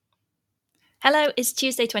Hello, it's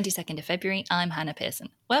Tuesday, 22nd of February. I'm Hannah Pearson.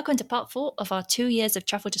 Welcome to part 4 of our 2 years of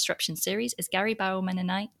travel disruption series as Gary Barrowman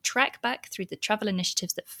and I track back through the travel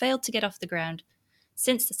initiatives that failed to get off the ground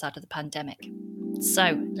since the start of the pandemic.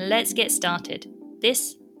 So, let's get started.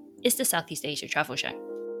 This is the Southeast Asia Travel Show.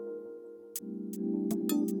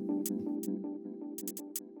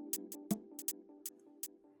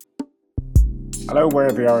 Hello,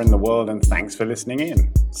 wherever you are in the world, and thanks for listening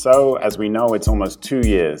in. So, as we know, it's almost 2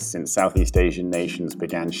 years since Southeast Asian nations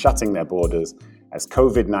began shutting their borders as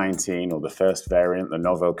COVID-19, or the first variant, the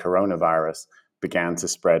novel coronavirus, began to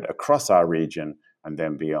spread across our region and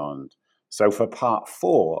then beyond. So for part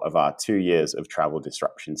 4 of our 2 years of travel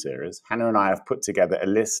disruption series, Hannah and I have put together a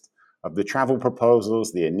list of the travel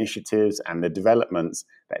proposals, the initiatives, and the developments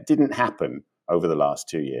that didn't happen over the last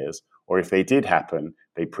 2 years, or if they did happen,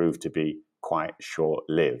 they proved to be quite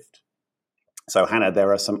short-lived. So Hannah,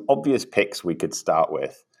 there are some obvious picks we could start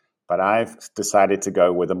with, but I've decided to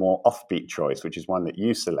go with a more offbeat choice, which is one that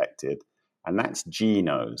you selected, and that's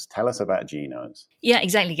GeNose. Tell us about GeNose. Yeah,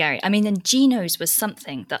 exactly, Gary. I mean, and GeNose was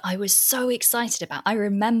something that I was so excited about. I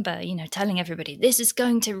remember, telling everybody, this is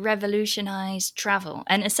going to revolutionize travel.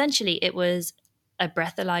 And essentially, it was a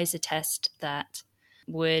breathalyzer test that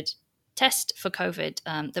would test for COVID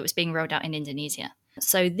that was being rolled out in Indonesia.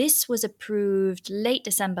 So this was approved late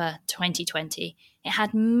December 2020. It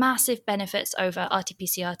had massive benefits over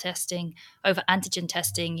RT-PCR testing, over antigen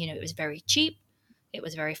testing. It was very cheap, it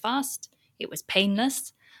was very fast, it was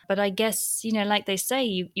painless. But I guess, like they say,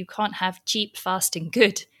 you can't have cheap, fast, and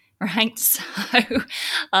good, right? So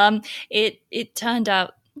it turned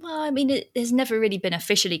out, well, I mean, it has never really been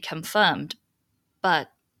officially confirmed,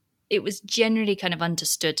 but it was generally kind of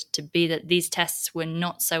understood to be that these tests were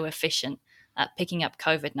not so efficient at picking up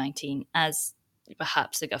COVID-19 as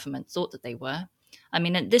perhaps the government thought that they were. I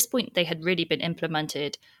mean, at this point, they had really been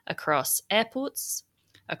implemented across airports,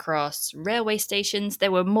 across railway stations.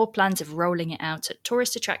 There were more plans of rolling it out at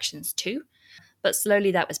tourist attractions too, but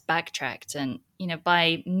slowly that was backtracked. And,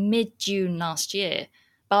 by mid-June last year,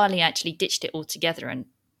 Bali actually ditched it altogether and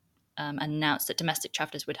announced that domestic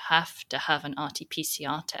travellers would have to have an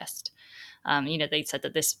RT-PCR test. They said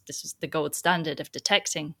that this was the gold standard of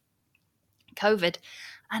detecting COVID.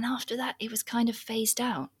 And after that, it was kind of phased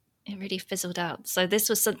out. It really fizzled out. So this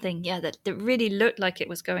was something, that really looked like it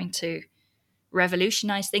was going to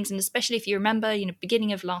revolutionize things. And especially if you remember,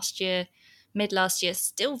 beginning of last year, mid last year,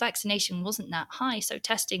 still vaccination wasn't that high. So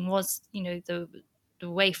testing was, the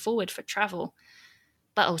way forward for travel.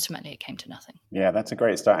 But ultimately, it came to nothing. Yeah, that's a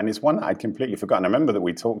great start. And it's one that I'd completely forgotten. I remember that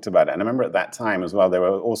we talked about it. And I remember at that time as well, there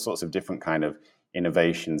were all sorts of different kind of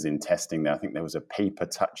innovations in testing there. I think there was a paper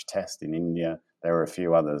touch test in India. There were a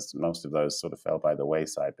few others. Most of those sort of fell by the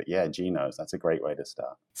wayside. But yeah, GeNose, that's a great way to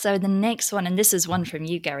start. So the next one, and this is one from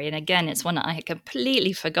you, Gary, and again, it's one that I had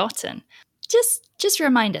completely forgotten. Just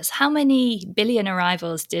remind us, how many billion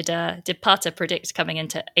arrivals did Pata predict coming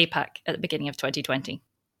into APAC at the beginning of 2020?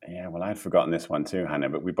 Yeah, well, I'd forgotten this one too, Hannah,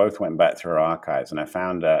 but we both went back through our archives and I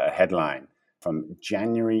found a headline from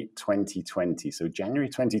January 2020. So January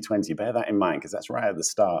 2020, bear that in mind, because that's right at the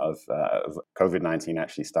start of COVID-19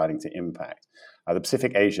 actually starting to impact. The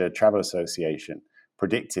Pacific Asia Travel Association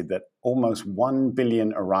predicted that almost 1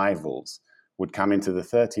 billion arrivals would come into the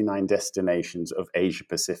 39 destinations of Asia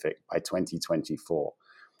Pacific by 2024.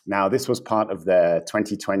 Now, this was part of their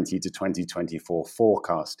 2020 to 2024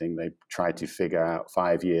 forecasting. They tried to figure out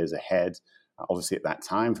 5 years ahead. Obviously, at that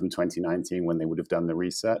time, from 2019, when they would have done the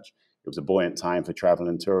research, it was a buoyant time for travel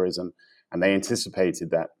and tourism. And they anticipated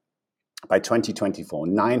that by 2024,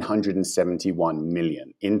 971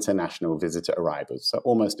 million international visitor arrivals, so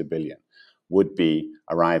almost a billion, would be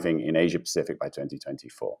arriving in Asia Pacific by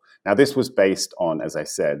 2024. Now, this was based on, as I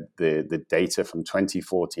said, the data from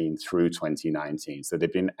 2014 through 2019. So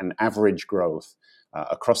there'd been an average growth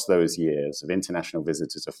across those years of international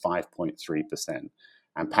visitors of 5.3%.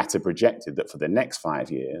 And PATA projected that for the next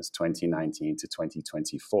 5 years, 2019 to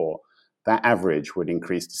 2024, that average would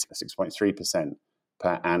increase to 6.3%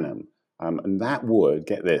 per annum. And that would,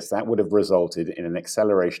 get this, that would have resulted in an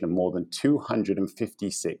acceleration of more than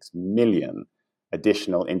 256 million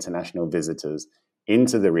additional international visitors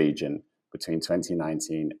into the region between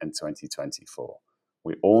 2019 and 2024.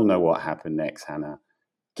 We all know what happened next, Hannah.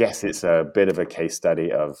 Guess it's a bit of a case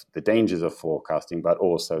study of the dangers of forecasting, but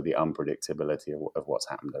also the unpredictability of what's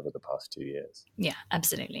happened over the past 2 years. Yeah,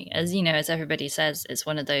 absolutely. As everybody says, it's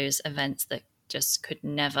one of those events that just could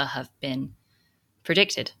never have been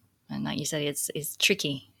predicted. And like you said, it's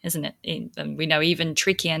tricky, isn't it? And we know even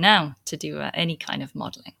trickier now to do any kind of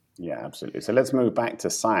modeling. Yeah, absolutely. So let's move back to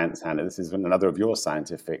science, Hannah. This is another of your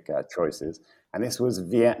scientific choices. And this was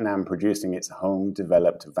Vietnam producing its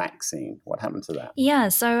home-developed vaccine. What happened to that? Yeah,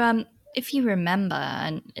 so if you remember,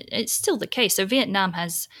 and it's still the case, so Vietnam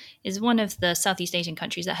is one of the Southeast Asian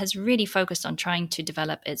countries that has really focused on trying to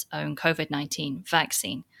develop its own COVID-19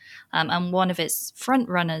 vaccine. And one of its front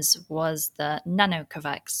runners was the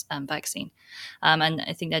nanocovax vaccine. And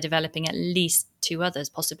I think they're developing at least two others,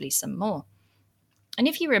 possibly some more. And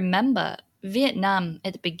if you remember, Vietnam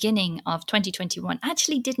at the beginning of 2021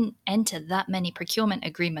 actually didn't enter that many procurement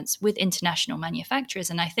agreements with international manufacturers.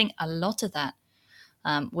 And I think a lot of that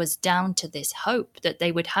was down to this hope that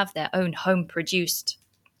they would have their own home produced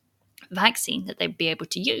vaccine that they'd be able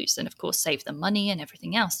to use and, of course, save them money and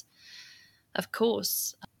everything else. Of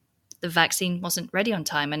course, the vaccine wasn't ready on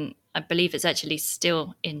time, and I believe it's actually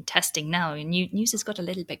still in testing now. And news has got a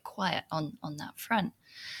little bit quiet on that front.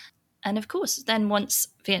 And of course, then once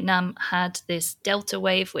Vietnam had this Delta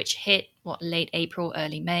wave, which hit, late April,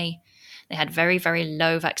 early May, they had very, very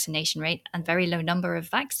low vaccination rate and very low number of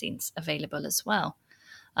vaccines available as well,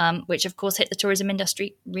 which of course hit the tourism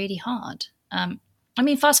industry really hard.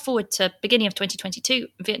 Fast forward to beginning of 2022,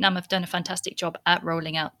 Vietnam have done a fantastic job at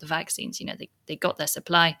rolling out the vaccines. They got their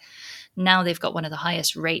supply. Now they've got one of the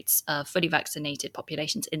highest rates of fully vaccinated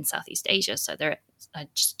populations in Southeast Asia. So I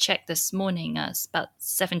just checked this morning, it's about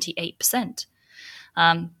 78%.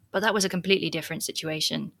 But that was a completely different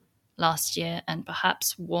situation last year, and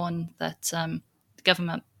perhaps one that the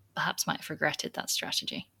government perhaps might have regretted that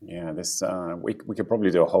strategy. Yeah, we could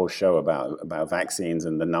probably do a whole show about vaccines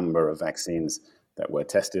and the number of vaccines that were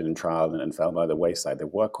tested and trialed and fell by the wayside. There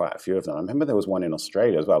were quite a few of them. I remember there was one in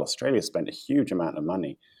Australia as well. Australia spent a huge amount of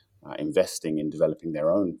money investing in developing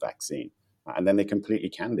their own vaccine, and then they completely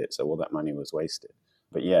canned it. So all that money was wasted.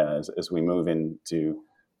 But yeah, as we move into,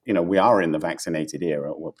 we are in the vaccinated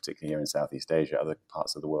era, well, particularly here in Southeast Asia. Other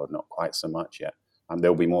parts of the world, not quite so much yet.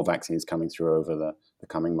 There'll be more vaccines coming through over the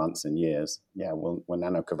coming months and years. Yeah, when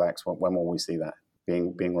nanocovax, when will we see that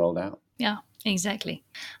being rolled out? Yeah, exactly.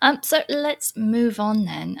 So let's move on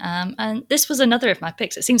then. And this was another of my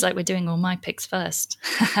picks. It seems like we're doing all my picks first,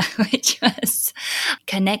 which was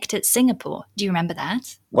Connected Singapore. Do you remember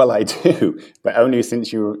that? Well, I do, but only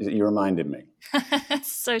since you reminded me.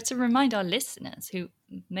 So to remind our listeners who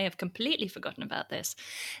may have completely forgotten about this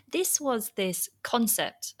was this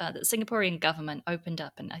concept that the Singaporean government opened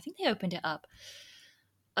up, and I think they opened it up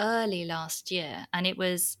early last year, and it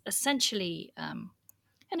was essentially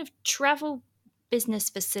kind of travel business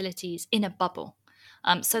facilities in a bubble.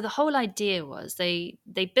 So the whole idea was they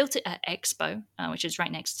built it at Expo, which is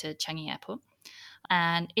right next to Changi Airport,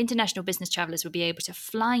 and international business travelers would be able to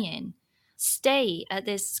fly in, stay at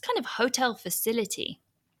this kind of hotel facility,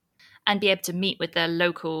 and be able to meet with their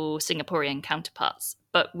local Singaporean counterparts,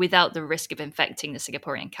 but without the risk of infecting the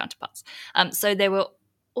Singaporean counterparts. So there were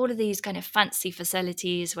all of these kind of fancy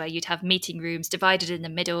facilities where you'd have meeting rooms divided in the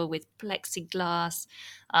middle with plexiglass.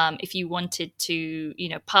 If you wanted to,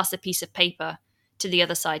 pass a piece of paper to the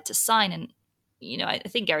other side to sign. And, I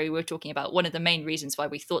think, Gary, we were talking about one of the main reasons why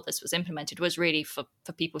we thought this was implemented was really for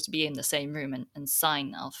people to be in the same room and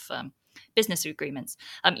sign off business agreements.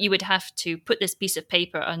 You would have to put this piece of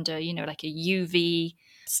paper under, like a UV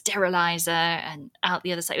sterilizer and out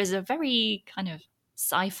the other side. It was a very kind of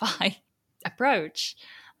sci-fi approach.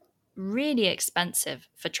 Really expensive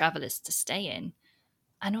for travelers to stay in,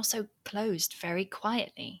 and also closed very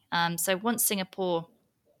quietly. So once Singapore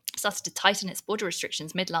started to tighten its border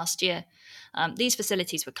restrictions mid last year, these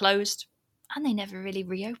facilities were closed and they never really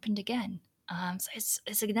reopened again. So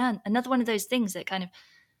it's again another one of those things that kind of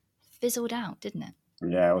fizzled out, didn't it?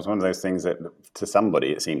 Yeah, it was one of those things that to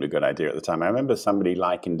somebody it seemed a good idea at the time. I remember somebody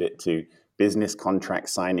likened it to business contract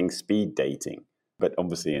signing speed dating, but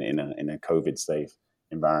obviously in a COVID safe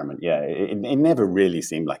environment. Yeah, it never really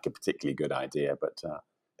seemed like a particularly good idea, but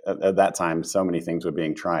at that time, so many things were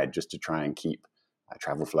being tried just to try and keep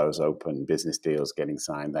travel flows open, business deals getting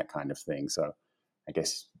signed, that kind of thing. So I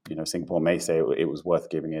guess, Singapore may say it was worth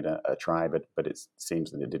giving it a try, but it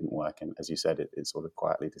seems that it didn't work. And as you said, it sort of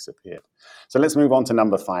quietly disappeared. So let's move on to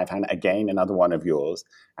number 5, Hannah. Again, another one of yours.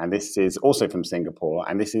 And this is also from Singapore.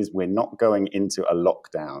 And this is, we're not going into a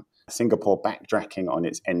lockdown. Singapore backtracking on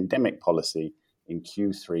its endemic policy in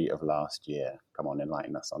Q3 of last year. Come on,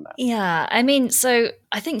 enlighten us on that. Yeah, so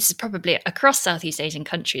I think this is probably across Southeast Asian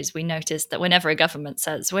countries, we noticed that whenever a government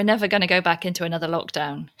says we're never going to go back into another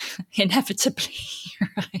lockdown, inevitably,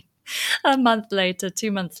 right? A month later,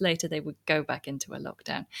 2 months later, they would go back into a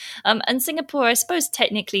lockdown. And Singapore, I suppose,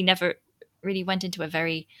 technically never really went into a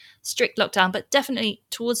very strict lockdown, but definitely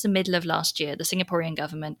towards the middle of last year, the Singaporean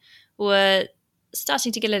government were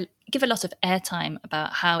starting to give a lot of airtime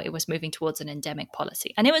about how it was moving towards an endemic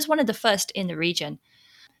policy. And it was one of the first in the region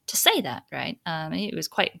to say that, right? It was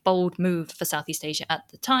quite a bold move for Southeast Asia at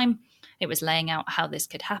the time. It was laying out how this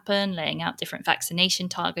could happen, laying out different vaccination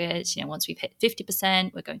targets. Once we've hit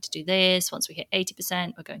 50%, we're going to do this. Once we hit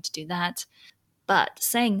 80%, we're going to do that. But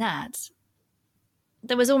saying that,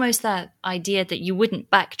 there was almost that idea that you wouldn't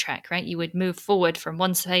backtrack, right? You would move forward from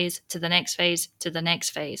one phase to the next phase to the next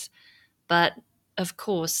phase. But of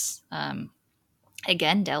course,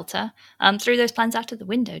 again, Delta threw those plans out of the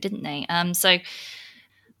window, didn't they? So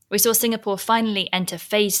we saw Singapore finally enter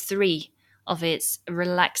phase 3 of its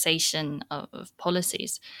relaxation of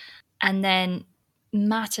policies. And then,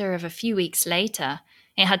 matter of a few weeks later,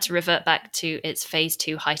 it had to revert back to its phase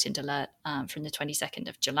 2 heightened alert from the 22nd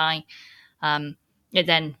of July. It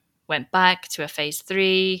then went back to a phase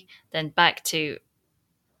 3, then back to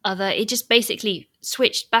other. It just basically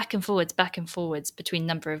switched back and forwards between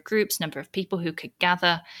number of groups, number of people who could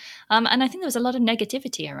gather. And I think there was a lot of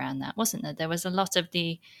negativity around that, wasn't there? There was a lot of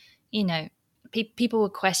people were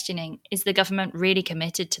questioning, is the government really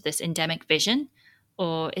committed to this endemic vision,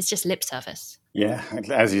 or it's just lip service? Yeah,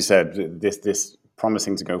 as you said, this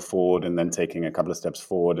promising to go forward and then taking a couple of steps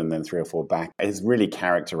forward and then 3 or 4 back has really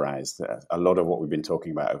characterized a lot of what we've been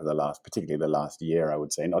talking about over particularly the last year, I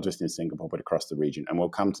would say, not just in Singapore, but across the region. And we'll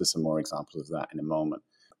come to some more examples of that in a moment.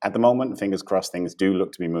 At the moment, fingers crossed, things do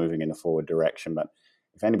look to be moving in a forward direction. But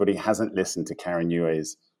if anybody hasn't listened to Karen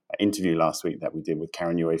Yue's interview last week that we did with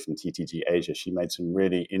Karen Yue from TTG Asia, she made some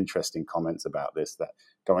really interesting comments about this, that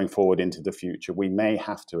going forward into the future, we may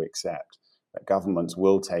have to accept that governments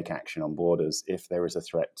will take action on borders if there is a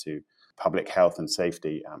threat to public health and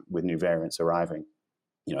safety with new variants arriving.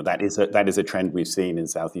 That is a trend we've seen in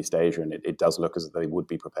Southeast Asia, and it does look as if they would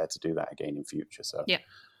be prepared to do that again in future. So,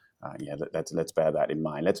 let's bear that in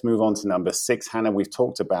mind. Let's move on to number 6. Hannah, we've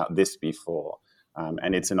talked about this before,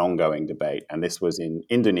 and it's an ongoing debate. And this was in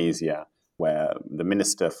Indonesia, where the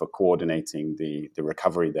minister for coordinating the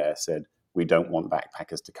recovery there said, we don't want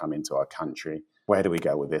backpackers to come into our country. Where do we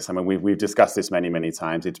go with this? I mean, we've discussed this many, many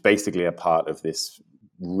times. It's basically a part of this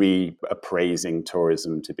reappraising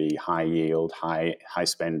tourism to be high yield, high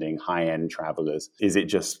spending, high end travelers. Is it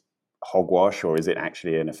just hogwash, or is it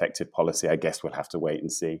actually an effective policy? I guess we'll have to wait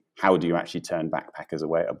and see. How do you actually turn backpackers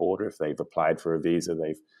away at a border if they've applied for a visa,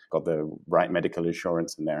 they've got the right medical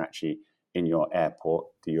insurance, and they're actually in your airport?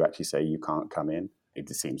 Do you actually say you can't come in? It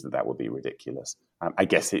seems that would be ridiculous. I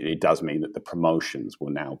guess it does mean that the promotions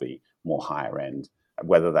will now be more higher end,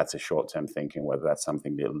 whether that's a short-term thinking, whether that's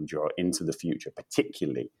something that will endure into the future,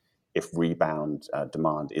 particularly if rebound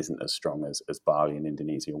demand isn't as strong as Bali and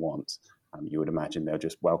Indonesia wants. You would imagine they'll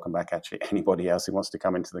just welcome back actually anybody else who wants to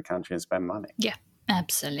come into the country and spend money. Yeah,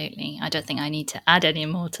 absolutely. I don't think I need to add any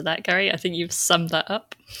more to that, Gary. I think you've summed that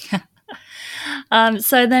up.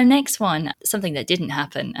 So the next one, something that didn't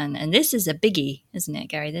happen, and this is a biggie, isn't it,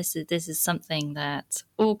 Gary? This is something that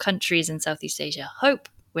all countries in Southeast Asia hope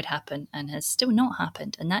would happen and has still not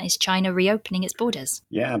happened, and that is China reopening its borders.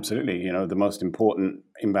 Yeah, absolutely. The most important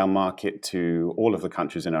inbound market to all of the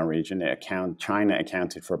countries in our region, China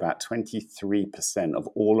accounted for about 23% of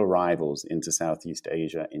all arrivals into Southeast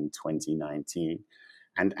Asia in 2019.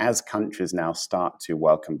 And as countries now start to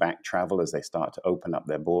welcome back travel, as they start to open up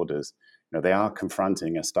their borders, they are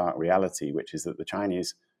confronting a stark reality, which is that the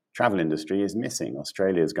Chinese travel industry is missing.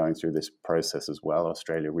 Australia is going through this process as well.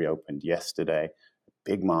 Australia reopened yesterday,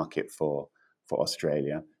 big market for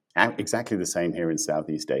Australia. And exactly the same here in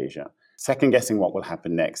Southeast Asia. Second guessing what will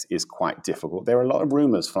happen next is quite difficult. There are a lot of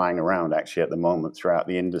rumors flying around actually at the moment throughout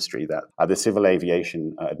the industry that the Civil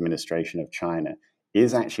Aviation Administration of China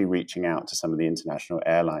is actually reaching out to some of the international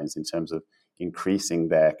airlines in terms of increasing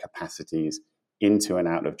their capacities into and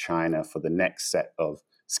out of China for the next set of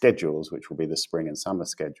schedules, which will be the spring and summer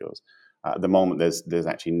schedules. At the moment, there's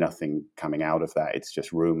actually nothing coming out of that. It's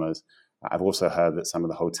just rumors. I've also heard that some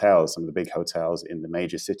of the big hotels in the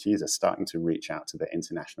major cities are starting to reach out to their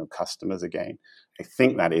international customers again. I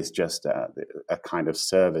think that is just a kind of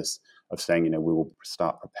service of saying, we will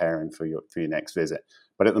start preparing for your next visit.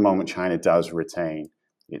 But at the moment, China does retain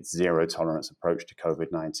its zero tolerance approach to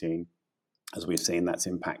COVID-19. As we've seen, that's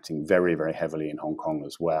impacting very, very heavily in Hong Kong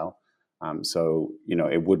as well. So,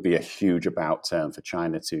 it would be a huge about turn for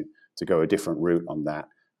China to go a different route on that.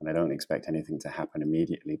 And I don't expect anything to happen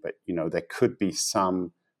immediately. But, there could be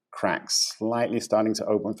some cracks slightly starting to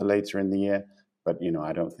open for later in the year. But,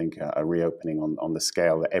 I don't think a reopening on the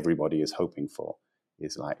scale that everybody is hoping for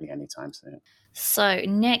is likely anytime soon. So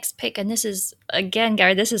next pick, and this is, again,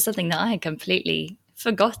 Gary, this is something that I had completely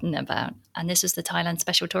forgotten about. And this was the Thailand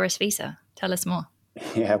Special Tourist Visa. Tell us more.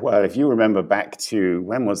 Yeah, well, if you remember back to,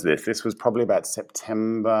 when was this? This was probably about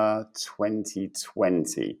September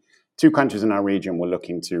 2020. Two countries in our region were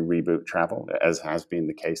looking to reboot travel, as has been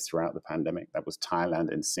the case throughout the pandemic. That was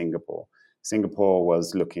Thailand and Singapore. Singapore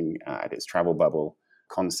was looking at its travel bubble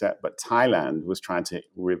concept, but Thailand was trying to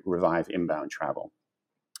revive inbound travel.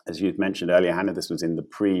 As you mentioned earlier, Hannah, this was in the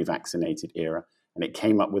pre-vaccinated era, and it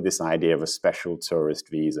came up with this idea of a special tourist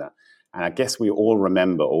visa. And I guess we all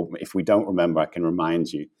remember, or if we don't remember, I can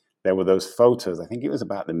remind you, there were those photos, I think it was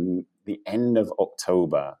about the end of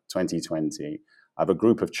October 2020, of a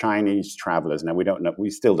group of Chinese travelers. Now, we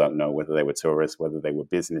still don't know whether they were tourists, whether they were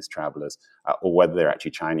business travelers, or whether they're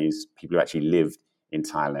actually Chinese people who actually lived in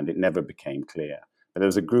Thailand. It never became clear. But there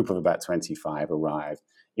was a group of about 25 arrived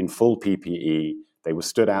in full PPE. They were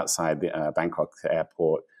stood outside the Bangkok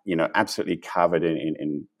airport, absolutely covered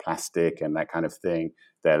in plastic and that kind of thing.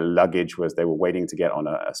 Their luggage they were waiting to get on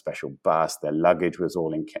a special bus. Their luggage was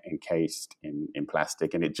all encased in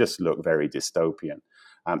plastic, and it just looked very dystopian.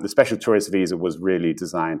 The special tourist visa was really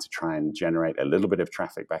designed to try and generate a little bit of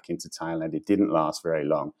traffic back into Thailand. It didn't last very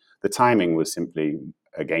long. The timing was simply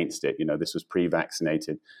against it. This was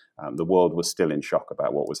pre-vaccinated. The world was still in shock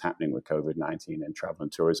about what was happening with COVID-19, and travel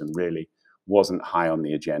and tourism really wasn't high on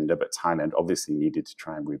the agenda, but Thailand obviously needed to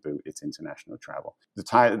try and reboot its international travel.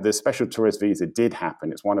 The special tourist visa did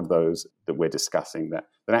happen. It's one of those that we're discussing that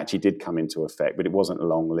actually did come into effect, but it wasn't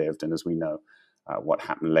long-lived. And as we know, what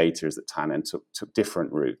happened later is that Thailand took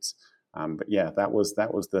different routes. But yeah, that was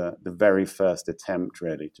the very first attempt,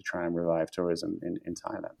 really, to try and revive tourism in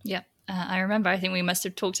Thailand. Yeah, I remember. I think we must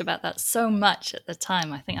have talked about that so much at the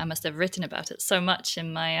time. I think I must have written about it so much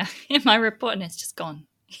in my report, and it's just gone.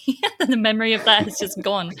 The memory of that has just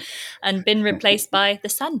gone and been replaced by the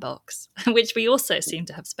sandbox, which we also seem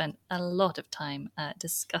to have spent a lot of time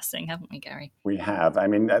discussing, haven't we, Gary? We have. I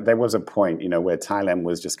mean, there was a point, where Thailand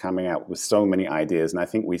was just coming out with so many ideas, and I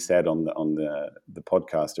think we said on the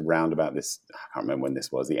podcast around about this. I can't remember when this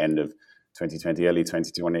was, the end of 2020, early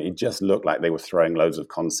 2021. It just looked like they were throwing loads of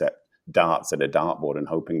concept darts at a dartboard and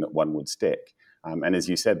hoping that one would stick. And as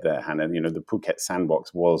you said there, Hannah, the Phuket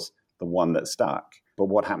sandbox was the one that stuck. But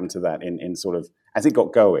what happened to that in sort of, as it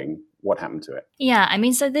got going, what happened to it? Yeah, I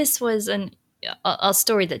mean, so this was a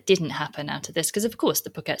story that didn't happen out of this, because of course the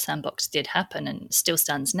Phuket sandbox did happen and still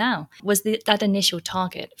stands now, was that initial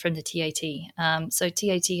target from the TAT. So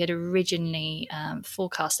TAT had originally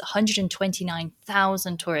forecast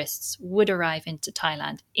 129,000 tourists would arrive into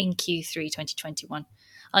Thailand in Q3 2021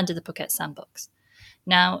 under the Phuket sandbox.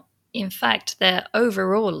 Now, in fact, their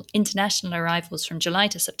overall international arrivals from July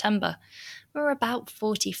to September were about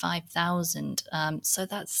 45,000. So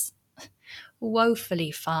that's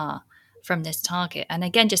woefully far from this target. And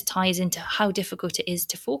again, just ties into how difficult it is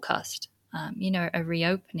to forecast, a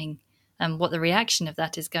reopening and what the reaction of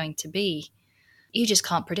that is going to be. You just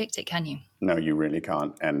can't predict it, can you? No, you really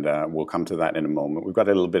can't. And we'll come to that in a moment. We've got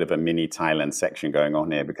a little bit of a mini Thailand section going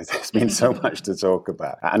on here because there's been so much to talk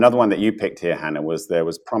about. Another one that you picked here, Hannah, was there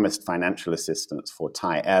was promised financial assistance for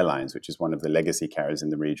Thai Airlines, which is one of the legacy carriers in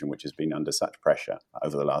the region, which has been under such pressure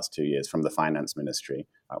over the last 2 years from the finance ministry.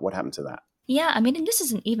 What happened to that? Yeah, I mean, and this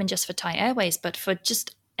isn't even just for Thai Airways, but for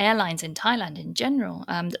just airlines in Thailand in general,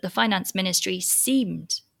 that the finance ministry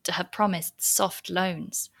seemed to have promised soft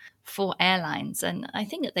loans for airlines. And I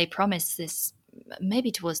think that they promised this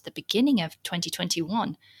maybe towards the beginning of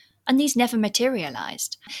 2021, and these never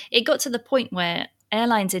materialized. It got to the point where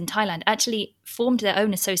airlines in Thailand actually formed their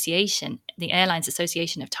own association, the Airlines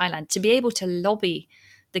Association of Thailand, to be able to lobby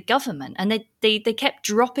the government, and they kept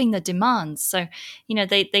dropping the demands. So,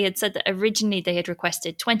 they had said that originally they had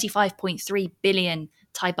requested 25.3 billion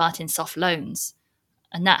Thai baht in soft loans,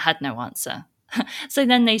 and that had no answer. So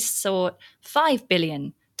then they sought 5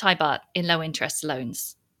 billion Thai baht in low interest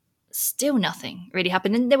loans. Still nothing really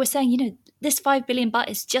happened. And they were saying, this 5 billion baht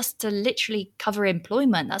is just to literally cover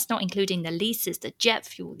employment. That's not including the leases, the jet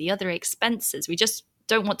fuel, the other expenses. We just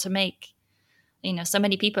don't want to make, so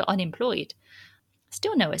many people unemployed.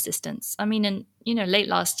 Still no assistance. I mean, and, late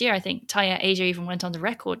last year, I think Thai Air Asia even went on the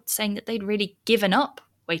record saying that they'd really given up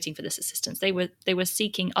waiting for this assistance. They were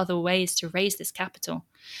seeking other ways to raise this capital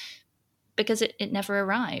because it never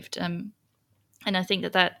arrived. And I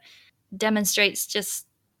think that demonstrates just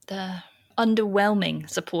the underwhelming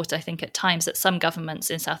support, I think, at times that some governments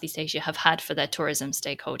in Southeast Asia have had for their tourism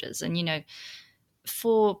stakeholders. And,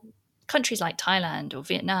 for countries like Thailand or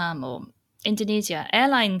Vietnam or Indonesia,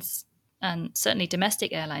 airlines, and certainly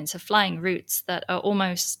domestic airlines, are flying routes that are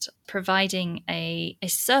almost providing a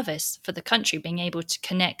service for the country, being able to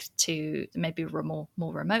connect to maybe more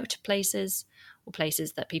remote places or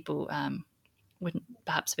places that people wouldn't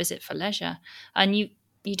perhaps visit for leisure. And you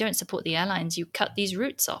don't support the airlines, you cut these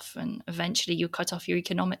routes off, and eventually you cut off your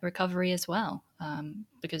economic recovery as well,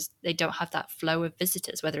 because they don't have that flow of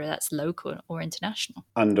visitors, whether that's local or international.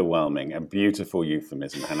 Underwhelming, a beautiful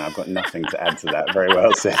euphemism, and I've got nothing to add to that. Very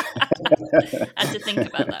well said. I had to think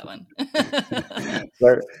about that one.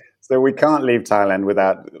 So we can't leave Thailand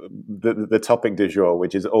without the topic du jour,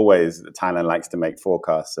 which is always Thailand likes to make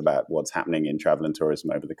forecasts about what's happening in travel and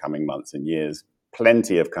tourism over the coming months and years.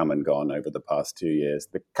 Plenty have come and gone over the past 2 years.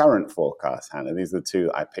 The current forecast, Hannah, these are the two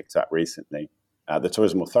that I picked up recently. The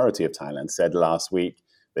Tourism Authority of Thailand said last week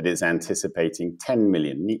that it's anticipating 10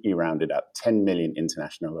 million, neatly rounded up, 10 million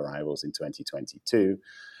international arrivals in 2022.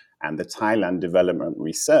 And the Thailand Development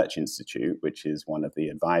Research Institute, which is one of the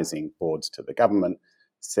advising boards to the government,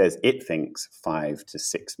 says it thinks 5 to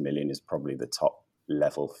 6 million is probably the top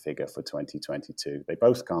level figure for 2022. They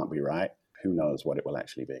both can't be right. Who knows what it will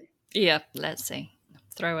actually be? Yeah, let's see.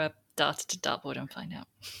 Throw a dart to dartboard and find out.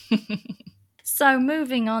 So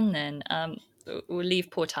moving on then, we'll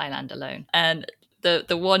leave poor Thailand alone. And the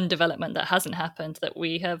one development that hasn't happened that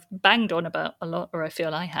we have banged on about a lot, or I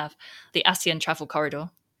feel I have, the ASEAN Travel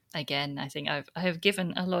Corridor. Again, I think I have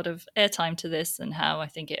given a lot of airtime to this and how I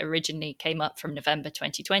think it originally came up from November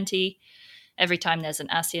 2020. Every time there's an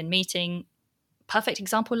ASEAN meeting, perfect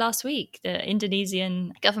example last week, the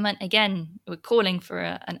Indonesian government, again, were calling for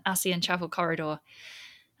an ASEAN travel corridor,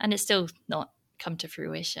 and it's still not come to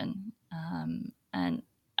fruition. And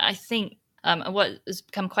I think what has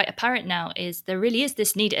become quite apparent now is there really is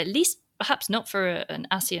this need, at least perhaps not for an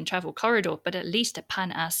ASEAN travel corridor, but at least a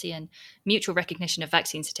pan-ASEAN mutual recognition of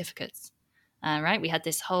vaccine certificates. Right, we had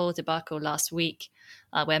this whole debacle last week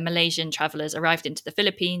where Malaysian travelers arrived into the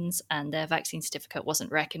Philippines and their vaccine certificate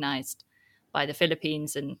wasn't recognized by the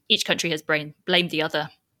Philippines, and each country has blamed the other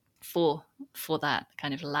for that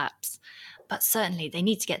kind of lapse. But certainly they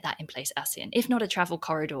need to get that in place, ASEAN. If not a travel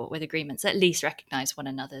corridor with agreements, at least recognize one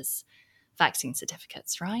another's vaccine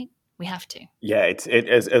certificates, right? We have to. Yeah,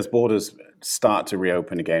 as borders start to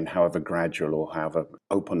reopen again, however gradual or however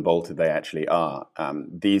open bolted they actually are,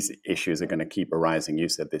 these issues are going to keep arising. You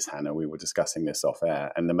said this, Hannah. We were discussing this off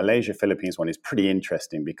air. And the Malaysia-Philippines one is pretty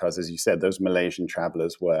interesting because, as you said, those Malaysian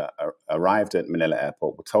travelers arrived at Manila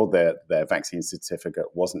Airport, were told their vaccine certificate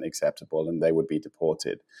wasn't acceptable and they would be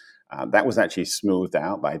deported. That was actually smoothed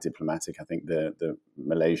out by diplomatic. I think the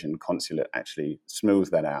Malaysian consulate actually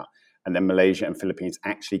smoothed that out. And then Malaysia and Philippines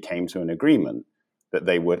actually came to an agreement that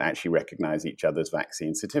they would actually recognize each other's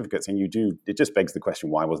vaccine certificates. And it just begs the question,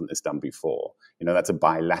 why wasn't this done before? That's a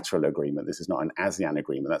bilateral agreement. This is not an ASEAN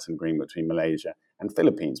agreement. That's an agreement between Malaysia and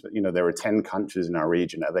Philippines. But, there are 10 countries in our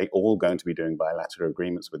region. Are they all going to be doing bilateral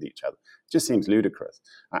agreements with each other? It just seems ludicrous.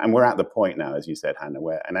 And we're at the point now, as you said, Hannah,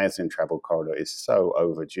 where an ASEAN travel corridor is so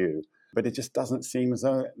overdue, but it just doesn't seem as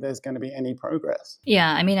though there's going to be any progress.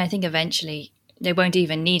 Yeah, I think eventually they won't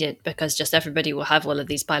even need it because just everybody will have all of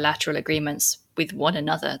these bilateral agreements with one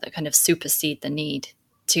another that kind of supersede the need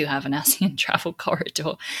to have an ASEAN travel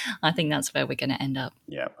corridor. I think that's where we're going to end up.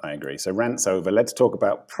 Yeah, I agree. So rant's over. Let's talk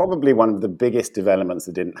about probably one of the biggest developments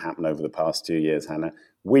that didn't happen over the past 2 years, Hannah.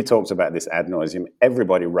 We talked about this ad nauseum.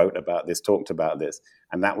 Everybody wrote about this, talked about this,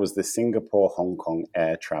 and that was the Singapore-Hong Kong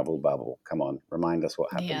air travel bubble. Come on, remind us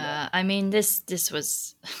what happened. Yeah, this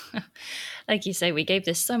was, like you say, we gave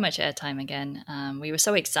this so much airtime again. We were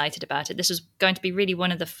so excited about it. This was going to be really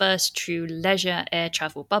one of the first true leisure air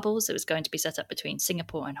travel bubbles. It was going to be set up between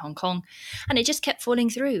Singapore and Hong Kong, and it just kept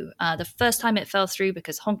falling through. The first time it fell through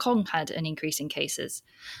because Hong Kong had an increase in cases.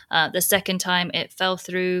 The second time it fell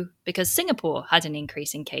through because Singapore had an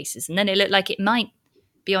increase in cases, and then it looked like it might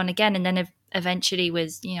be on again, and then eventually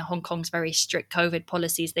with Hong Kong's very strict COVID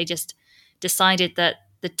policies, they just decided that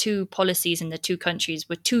the two policies in the two countries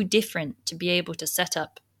were too different to be able to set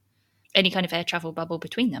up any kind of air travel bubble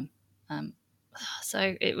between them.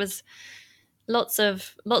 So it was lots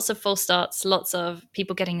of false starts, lots of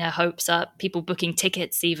people getting their hopes up, people booking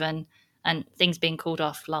tickets even, and things being called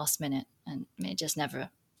off last minute, and it just never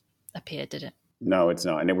appeared, did it? No, it's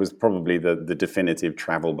not. And it was probably the definitive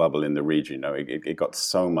travel bubble in the region. It got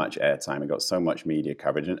so much airtime, it got so much media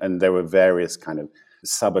coverage, and there were various kind of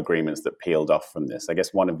sub-agreements that peeled off from this. I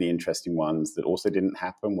guess one of the interesting ones that also didn't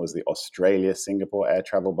happen was the Australia-Singapore air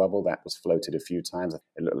travel bubble. That was floated a few times.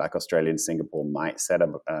 It looked like Australia and Singapore might set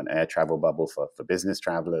up an air travel bubble for business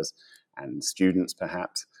travelers and students,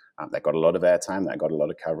 perhaps. That got a lot of airtime, that got a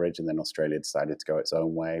lot of coverage, and then Australia decided to go its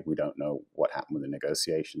own way. We don't know what happened with the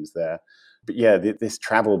negotiations there. But yeah, this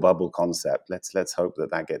travel bubble concept, let's hope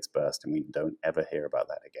that gets burst and we don't ever hear about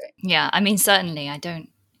that again. Yeah, certainly I don't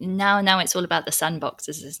Now it's all about the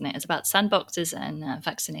sandboxes, isn't it? It's about sandboxes and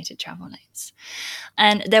vaccinated travel lanes.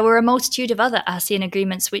 And there were a multitude of other ASEAN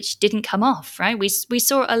agreements which didn't come off, right? We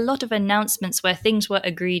saw a lot of announcements where things were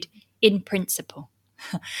agreed in principle.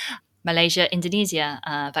 Malaysia-Indonesia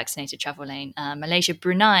vaccinated travel lane,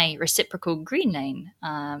 Malaysia-Brunei reciprocal green lane,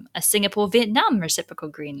 a Singapore-Vietnam reciprocal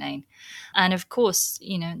green lane. And of course,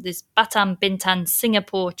 this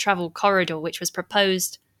Batam-Bintan-Singapore travel corridor, which was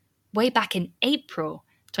proposed way back in April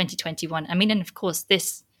 2021. I mean, and of course,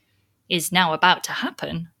 this is now about to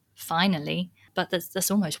happen, finally, but that's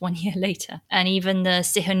almost 1 year later. And even the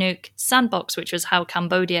Sihanouk sandbox, which was how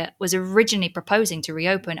Cambodia was originally proposing to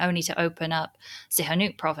reopen, only to open up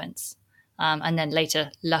Sihanouk province. And then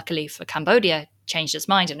later, luckily for Cambodia, changed its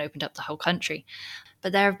mind and opened up the whole country.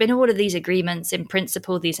 But there have been all of these agreements in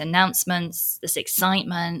principle, these announcements, this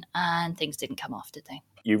excitement, and things didn't come off, did they?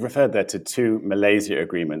 You referred there to two Malaysia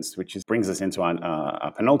agreements, which brings us into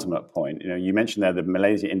our penultimate point. You mentioned there the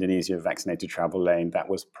Malaysia-Indonesia vaccinated travel lane that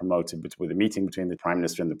was promoted with a meeting between the Prime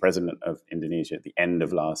Minister and the President of Indonesia at the end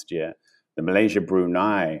of last year. The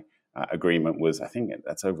Malaysia-Brunei agreement was, I think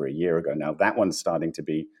that's over a year ago now. That one's starting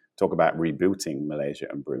to talk about rebooting Malaysia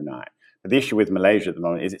and Brunei. But the issue with Malaysia at the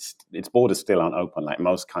moment is its borders still aren't open. Like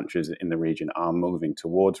most countries in the region are moving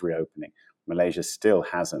towards reopening. Malaysia still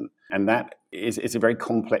hasn't. And that it's a very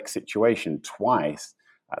complex situation. Twice,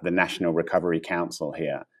 the National Recovery Council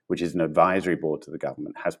here, which is an advisory board to the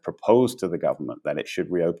government, has proposed to the government that it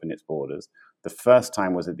should reopen its borders. The first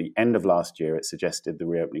time was at the end of last year. It suggested the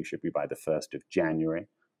reopening should be by the 1st of January.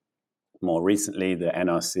 More recently, the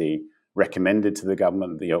NRC recommended to the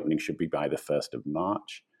government that the opening should be by the 1st of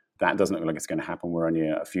March. That doesn't look like it's going to happen. We're only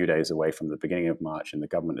a few days away from the beginning of March, and the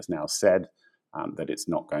government has now said that it's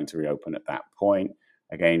not going to reopen at that point.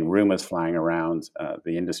 Again, rumors flying around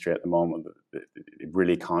the industry at the moment that it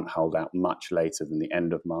really can't hold out much later than the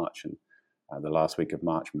end of March, and the last week of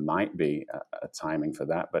March might be a timing for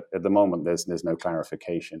that. But at the moment, there's no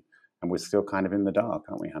clarification, and we're still kind of in the dark,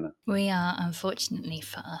 aren't we, Hannah? We are, unfortunately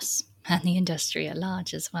for us, and the industry at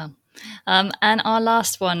large as well. And our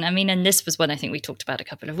last one, and this was one I think we talked about a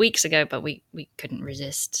couple of weeks ago, but we couldn't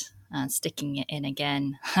resist sticking it in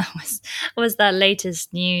again, was that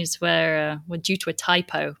latest news where, due to a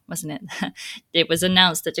typo, wasn't it? It was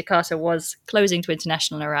announced that Jakarta was closing to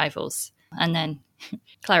international arrivals, and then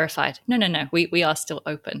clarified, no, we are still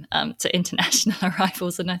open to international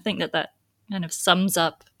arrivals. And I think that kind of sums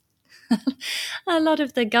up a lot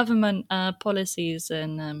of the government policies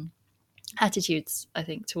and attitudes, I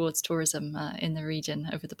think, towards tourism in the region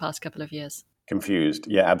over the past couple of years. Confused.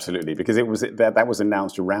 Yeah, absolutely. Because that was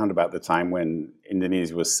announced around about the time when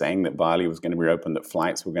Indonesia was saying that Bali was going to reopen, that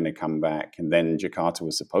flights were going to come back, and then Jakarta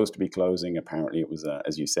was supposed to be closing. Apparently it was,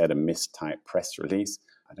 as you said, a mistyped press release.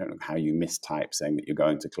 I don't know how you mistype saying that you're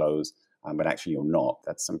going to close, but actually you're not.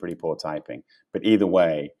 That's some pretty poor typing. But either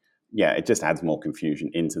way, yeah, it just adds more confusion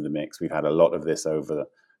into the mix. We've had a lot of this over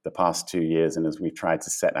the past 2 years, and as we've tried to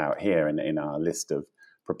set out here in our list of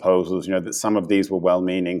proposals, that some of these were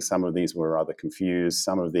well-meaning, some of these were rather confused,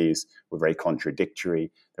 some of these were very contradictory.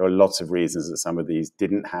 There were lots of reasons that some of these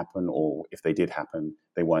didn't happen, or if they did happen,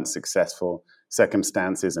 they weren't successful.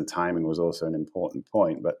 Circumstances and timing was also an important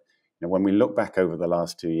point. But when we look back over the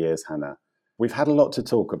last 2 years, Hannah, we've had a lot to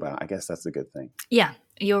talk about. I guess that's a good thing. Yeah,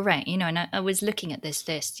 you're right. And I was looking at this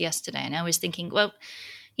list yesterday, and I was thinking, well,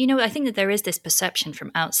 I think that there is this perception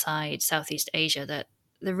from outside Southeast Asia that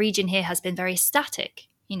the region here has been very static,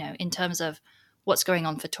 in terms of what's going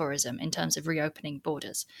on for tourism, in terms of reopening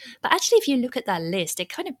borders. But actually, if you look at that list, it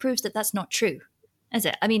kind of proves that that's not true, is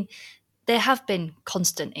it? There have been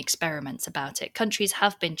constant experiments about it. Countries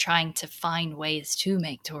have been trying to find ways to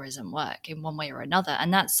make tourism work in one way or another.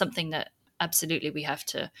 And that's something that absolutely we have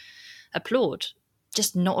to applaud.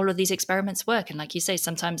 Just not all of these experiments work. And like you say,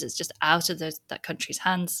 sometimes it's just out of that country's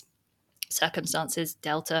hands. Circumstances,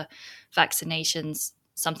 Delta, vaccinations,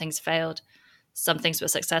 something's failed, some things were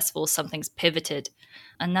successful, some things pivoted.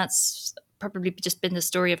 And that's probably just been the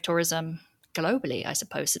story of tourism globally, I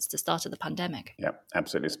suppose, since the start of the pandemic. Yeah,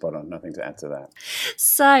 absolutely spot on. Nothing to add to that.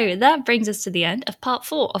 So that brings us to the end of part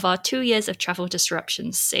 4 of our 2 years of travel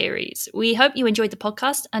disruption series. We hope you enjoyed the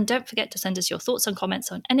podcast, and don't forget to send us your thoughts and comments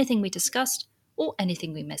on anything we discussed or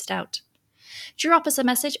anything we missed out. Drop us a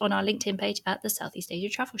message on our LinkedIn page at the Southeast Asia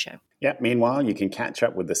Travel Show. Yeah, meanwhile, you can catch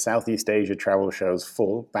up with the Southeast Asia Travel Show's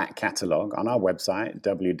full back catalogue on our website,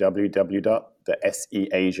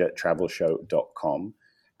 www.theseasiatravelshow.com.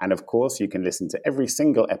 And of course, you can listen to every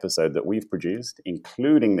single episode that we've produced,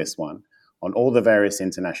 including this one, on all the various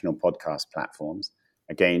international podcast platforms.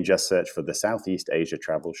 Again, just search for the Southeast Asia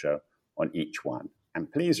Travel Show on each one.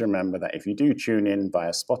 And please remember that if you do tune in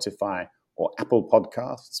via Spotify or Apple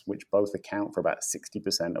Podcasts, which both account for about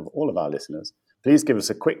 60% of all of our listeners, please give us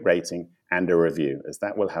a quick rating and a review, as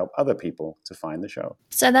that will help other people to find the show.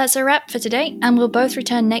 So that's a wrap for today, and we'll both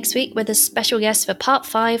return next week with a special guest for part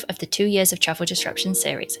 5 of the 2 Years of Travel Disruption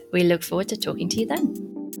series. We look forward to talking to you then.